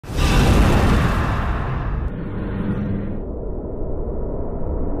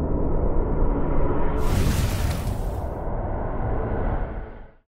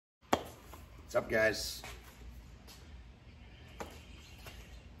guys?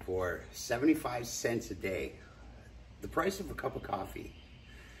 For 75 cents a day, the price of a cup of coffee,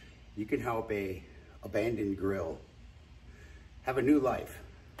 you can help a abandoned grill have a new life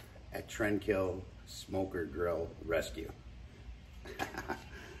at TrendKill Smoker Grill Rescue.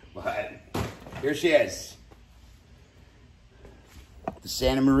 But here she is, the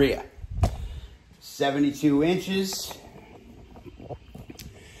Santa Maria, 72 inches.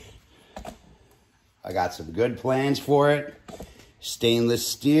 I got some good plans for it. Stainless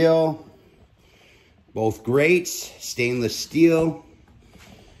steel, both grates, stainless steel.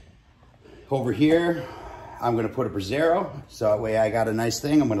 Over here, I'm gonna put a braziero, so that way I got a nice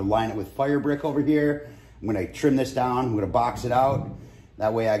thing. I'm gonna line it with fire brick over here. I'm gonna trim this down, I'm gonna box it out.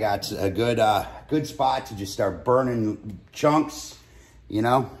 That way I got a good spot to just start burning chunks, you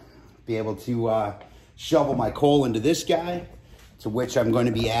know, be able to shovel my coal into this guy, to which I'm going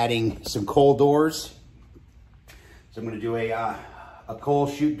to be adding some coal doors. So I'm gonna do a coal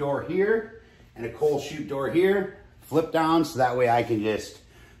chute door here and a coal chute door here, flip down, so that way I can just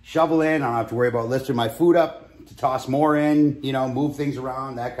shovel in. I don't have to worry about lifting my food up to toss more in, you know, move things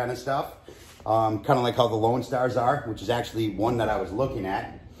around, that kind of stuff. Kind of like how the Lone Stars are, which is actually one that I was looking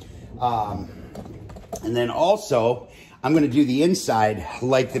at. And then also, I'm gonna do the inside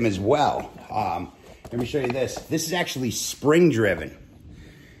like them as well. Let me show you this. This is actually spring driven,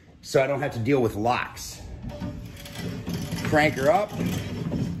 so I don't have to deal with locks. Crank her up,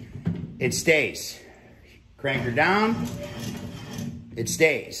 it stays. Crank her down, it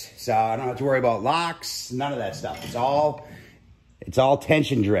stays. So I don't have to worry about locks, none of that stuff. It's all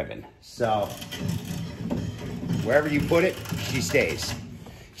tension driven. So wherever you put it, she stays.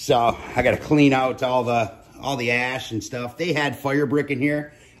 So I got to clean out all the ash and stuff. They had fire brick in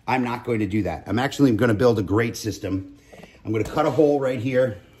here. I'm not going to do that. I'm actually going to build a grate system. I'm going to cut a hole right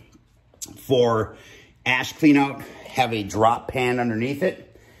here for ash clean out, have a drop pan underneath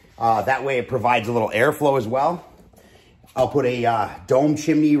it. That way it provides a little airflow as well. I'll put a dome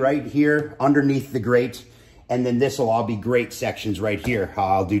chimney right here underneath the grate, and then this will all be grate sections right here.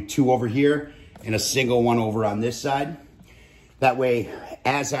 I'll do two over here and a single one over on this side. That way,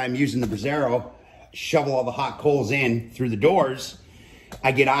 as I'm using the braziero, shovel all the hot coals in through the doors,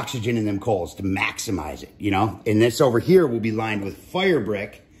 I get oxygen in them coals to maximize it, you know? And this over here will be lined with fire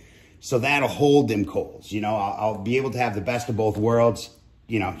brick, so that'll hold them coals. You know, I'll be able to have the best of both worlds.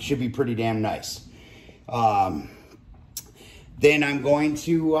 You know, it should be pretty damn nice. Then I'm going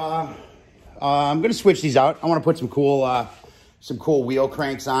to switch these out. I want to put some cool wheel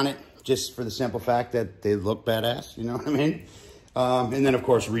cranks on it, just for the simple fact that they look badass. You know what I mean? And then of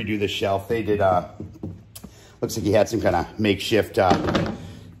course redo the shelf. They did. Looks like he had some kind of makeshift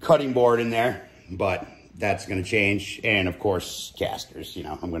cutting board in there, but that's going to change. And of course casters. You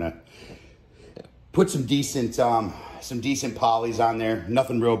know, I'm gonna put some decent polys on there.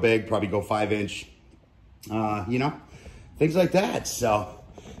 Nothing real big. Probably go 5-inch. You know, things like that. So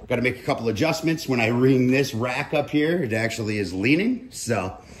got to make a couple adjustments. When I ring this rack up here, it actually is leaning.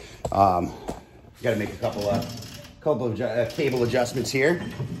 So got to make a couple of cable adjustments here.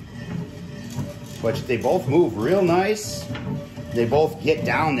 But they both move real nice. They both get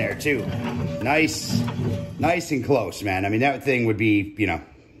down there too. Nice and close, man. I mean, that thing would be, you know,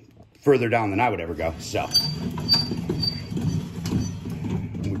 further down than I would ever go. So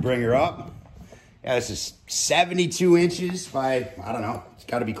we bring her up. Yeah, this is 72 inches by, I don't know, it's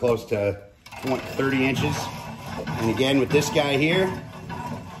got to be close to 30 inches. And again, with this guy here,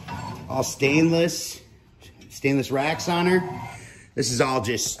 all stainless racks on her. This is all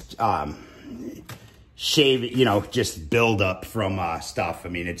just shave, you know, just build up from stuff. I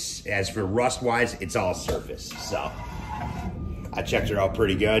mean, it's, as for rust wise, it's all surface. So I checked her out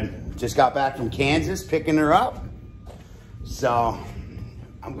pretty good. Just got back from Kansas picking her up. So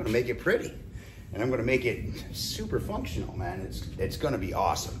I'm gonna make it pretty. And I'm gonna make it super functional, man. It's gonna be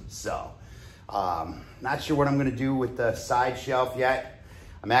awesome. So, not sure what I'm gonna do with the side shelf yet.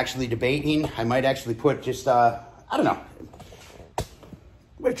 I'm actually debating. I might actually put just, I don't know.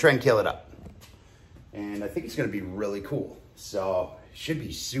 I'm gonna TrendKill it up. And I think it's gonna be really cool. So, it should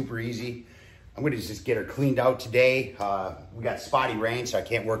be super easy. I'm gonna just get her cleaned out today. We got spotty rain, so I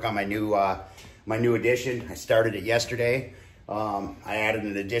can't work on my new addition. I started it yesterday. I added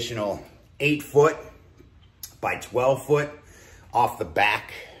an additional 8-foot by 12-foot off the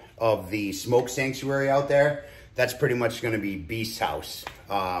back of the smoke sanctuary out there. That's pretty much going to be Beast's house.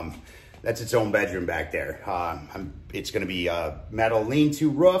 That's its own bedroom back there. It's going to be a metal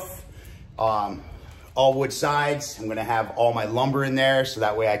lean-to roof, all wood sides. I'm going to have all my lumber in there, so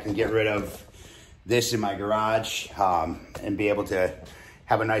that way I can get rid of this in my garage and be able to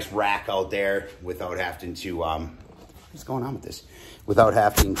have a nice rack out there without having to, what's going on with this? Without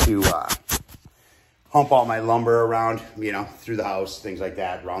having to hump all my lumber around, you know, through the house, things like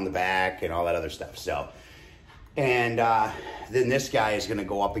that, around the back and all that other stuff. So, and then this guy is gonna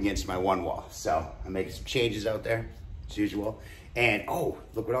go up against my one wall. So I'm making some changes out there, as usual. And oh,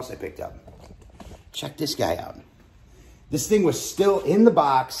 look what else I picked up. Check this guy out. This thing was still in the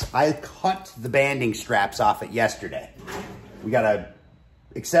box. I cut the banding straps off it yesterday. We got a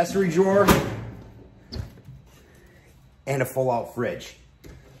accessory drawer and a full out fridge.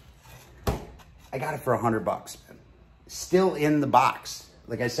 I got it for $100, man. Still in the box.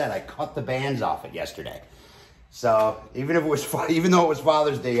 Like I said, I cut the bands off it yesterday. So even though it was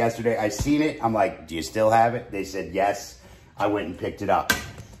Father's Day yesterday, I seen it. I'm like, do you still have it? They said yes. I went and picked it up.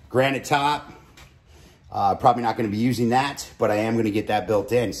 Granite top. Probably not going to be using that, but I am going to get that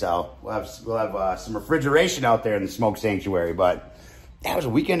built in. So we'll have some refrigeration out there in the smoke sanctuary. But that was a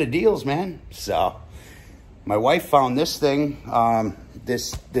weekend of deals, man. So my wife found this thing,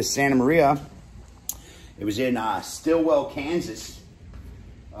 this Santa Maria. It was in Stillwell, Kansas.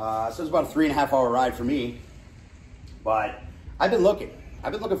 So it was about a 3.5 hour ride for me. But I've been looking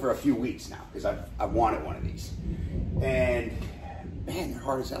for a few weeks now because I've wanted one of these. And man, they're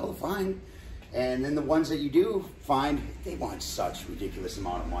hard as hell to find. And then the ones that you do find, they want such ridiculous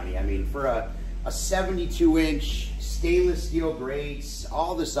amount of money. I mean, for a 72-inch stainless steel grates,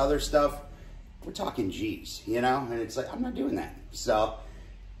 all this other stuff, we're talking G's, you know? And it's like, I'm not doing that. So,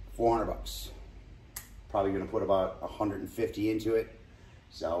 $400. Probably gonna put about 150 into it.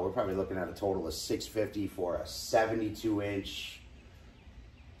 So we're probably looking at a total of $650 for a 72-inch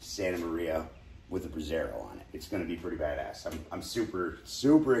Santa Maria with a Brazzero on it. It's gonna be pretty badass. I'm super,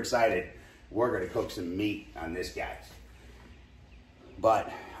 super excited. We're gonna cook some meat on this guy. But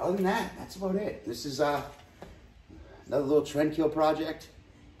other than that, that's about it. This is another little TrendKill project,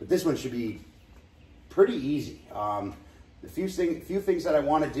 but this one should be pretty easy. The few things that I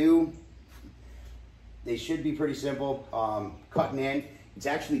want to do, they should be pretty simple. Cutting in, it's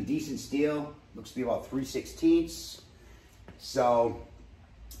actually decent steel. Looks to be about 3/16. So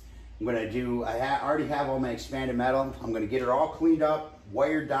I'm gonna do, I already have all my expanded metal. I'm gonna get it all cleaned up,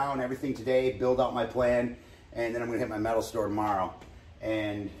 wired down, everything today, build out my plan, and then I'm gonna hit my metal store tomorrow.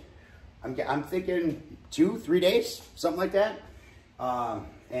 And I'm thinking 2-3 days, something like that.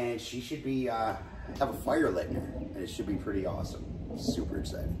 And she should be, have a fire lit in her, and it should be pretty awesome. Super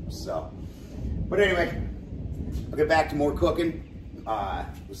excited. So, but anyway, I'll get back to more cooking.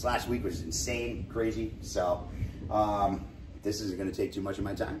 This last week was insane, crazy. So, this isn't gonna take too much of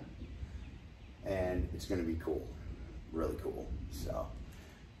my time, and it's gonna be cool, really cool. So,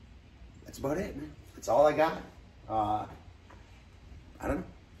 that's about it, man. That's all I got. I don't know.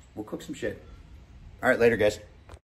 We'll cook some shit. All right, later, guys.